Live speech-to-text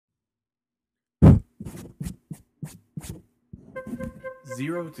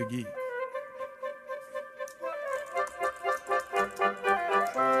Zero to Geek.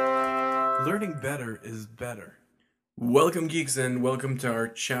 Learning better is better. Welcome geeks and welcome to our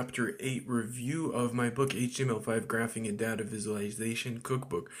Chapter 8 review of my book HTML5 Graphing and Data Visualization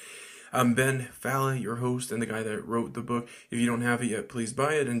Cookbook. I'm Ben Falla, your host and the guy that wrote the book. If you don't have it yet, please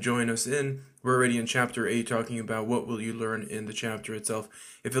buy it and join us in. We're already in Chapter 8 talking about what will you learn in the chapter itself.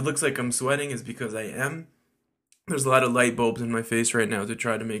 If it looks like I'm sweating, it's because I am. There's a lot of light bulbs in my face right now to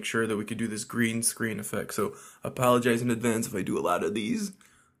try to make sure that we could do this green screen effect. So apologize in advance if I do a lot of these,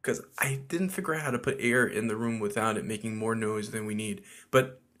 because I didn't figure out how to put air in the room without it making more noise than we need.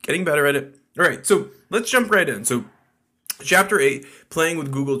 But getting better at it. All right, so let's jump right in. So Chapter 8, playing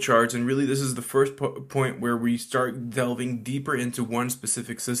with Google Charts, and really this is the first point where we start delving deeper into one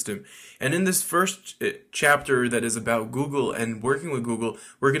specific system. And in this first chapter that is about Google and working with Google,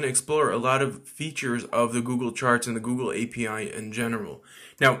 we're going to explore a lot of features of the Google Charts and the Google API in general.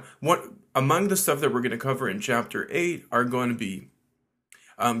 Now, among the stuff that we're going to cover in Chapter 8 are going to be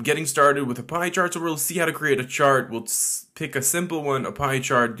getting started with a pie chart. So we'll see how to create a chart. We'll pick a simple one, a pie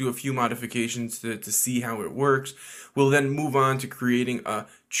chart, do a few modifications to see how it works. We'll then move on to creating a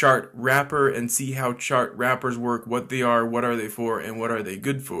chart wrapper and see how chart wrappers work, what they are, what are they for, and what are they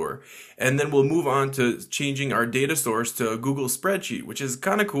good for. And then we'll move on to changing our data source to a Google Spreadsheet, which is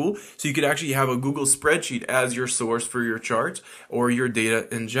kind of cool. So you could actually have a Google Spreadsheet as your source for your charts or your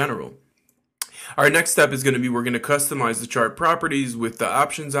data in general. Our next step is going to be we're going to customize the chart properties with the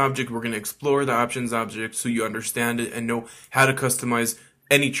options object. We're going to explore the options object so you understand it and know how to customize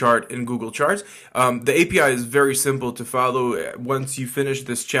any chart in Google Charts. The API is very simple to follow. Once you finish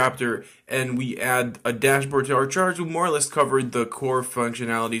this chapter and we add a dashboard to our charts, we more or less covered the core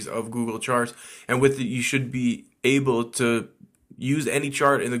functionalities of Google Charts. And with it, you should be able to use any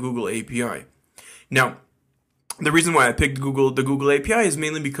chart in the Google API. Now, the reason why I picked the Google API is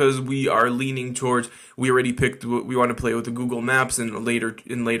mainly because we are leaning towards, we already picked, we want to play with the Google Maps in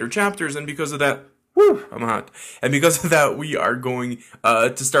later chapters, and because of that, I'm hot. And because of that, we are going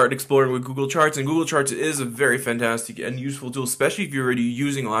to start exploring with Google Charts. And Google Charts is a very fantastic and useful tool, especially if you're already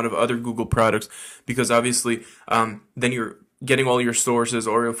using a lot of other Google products, because obviously then you're getting all your sources,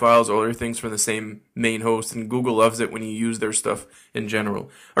 all your files, all your things from the same main host, and Google loves it when you use their stuff in general.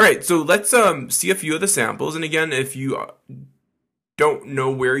 All right, so let's see a few of the samples. And again, if you don't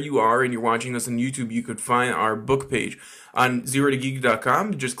know where you are and you're watching us on YouTube, you could find our book page on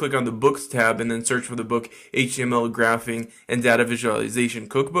zerotogeek.com. Just click on the books tab and then search for the book HTML Graphing and Data Visualization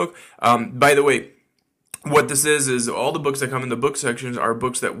Cookbook. By the way, what this is all the books that come in the book sections are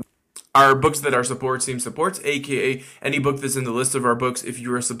books that our support team supports, aka any book that's in the list of our books. If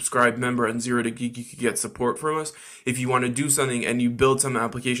you're a subscribed member on Zero to Geek, you could get support from us. If you want to do something and you build some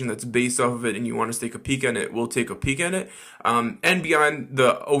application that's based off of it and you want us to take a peek at it, we'll take a peek at it. And beyond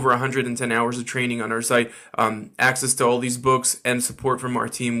the over 110 hours of training on our site, access to all these books and support from our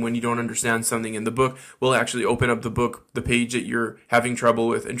team when you don't understand something in the book, we'll actually open up the book, the page that you're having trouble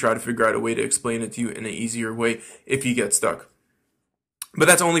with, and try to figure out a way to explain it to you in an easier way if you get stuck. But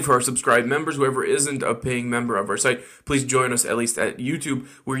that's only for our subscribed members. Whoever isn't a paying member of our site, please join us at least at YouTube,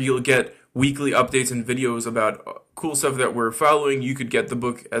 where you'll get weekly updates and videos about cool stuff that we're following. You could get the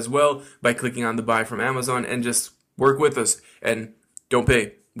book as well by clicking on the buy from Amazon and just work with us and don't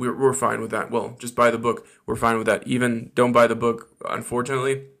pay. We're fine with that. Well, just buy the book. We're fine with that. Even don't buy the book,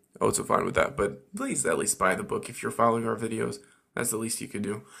 unfortunately, also fine with that. But please at least buy the book if you're following our videos. That's the least you could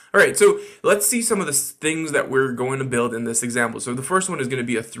do. All right, so let's see some of the things that we're going to build in this example. So the first one is going to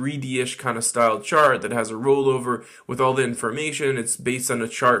be a 3D-ish kind of style chart that has a rollover with all the information. It's based on a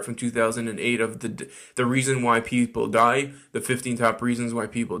chart from 2008 of the reason why people die, the 15 top reasons why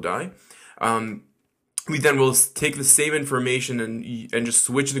people die. We then will take the same information and just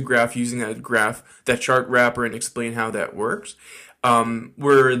switch the graph using that chart wrapper, and explain how that works.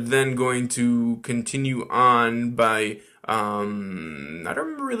 We're then going to continue on by I don't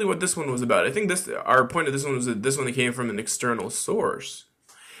remember really what this one was about. I think our point of this one was that this one came from an external source.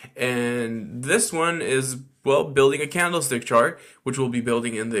 And this one is, well, building a candlestick chart, which we'll be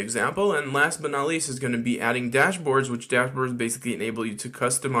building in the example. And last but not least is going to be adding dashboards, which dashboards basically enable you to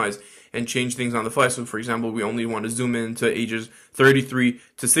customize and change things on the fly. So for example, we only want to zoom in to ages 33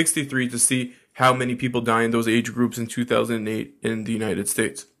 to 63 to see how many people die in those age groups in 2008 in the United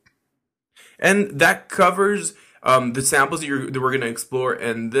States. And that covers the samples that we're going to explore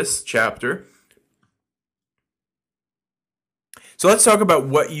in this chapter. So let's talk about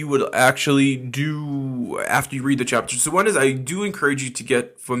what you would actually do after you read the chapter. So one is, I do encourage you to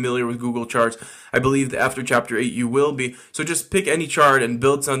get familiar with Google Charts. I believe that after chapter 8 you will be. So just pick any chart and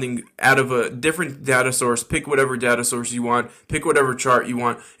build something out of a different data source. Pick whatever data source you want. Pick whatever chart you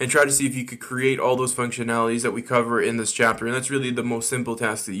want and try to see if you could create all those functionalities that we cover in this chapter. And that's really the most simple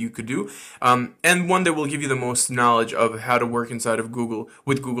task that you could do. And one that will give you the most knowledge of how to work inside of Google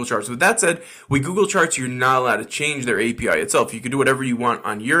with Google Charts. With that said, with Google Charts, you're not allowed to change their API itself. You can do whatever you want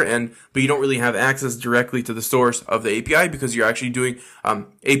on your end, but you don't really have access directly to the source of the API because you're actually doing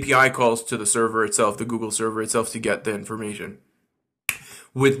API calls to the server itself, the Google server itself, to get the information.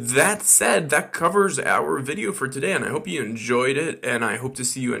 With that said, that covers our video for today, and I hope you enjoyed it, and I hope to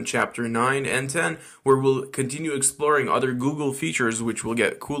see you in chapter 9 and 10, where we'll continue exploring other Google features, which will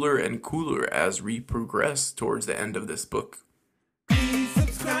get cooler and cooler as we progress towards the end of this book. Please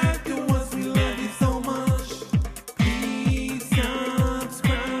subscribe to us, we love you so much. Please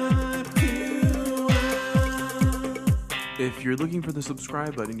subscribe to us. If you're looking for the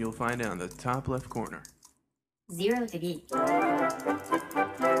subscribe button, you'll find it on the top left corner. 0 to B.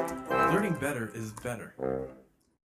 Learning better is better.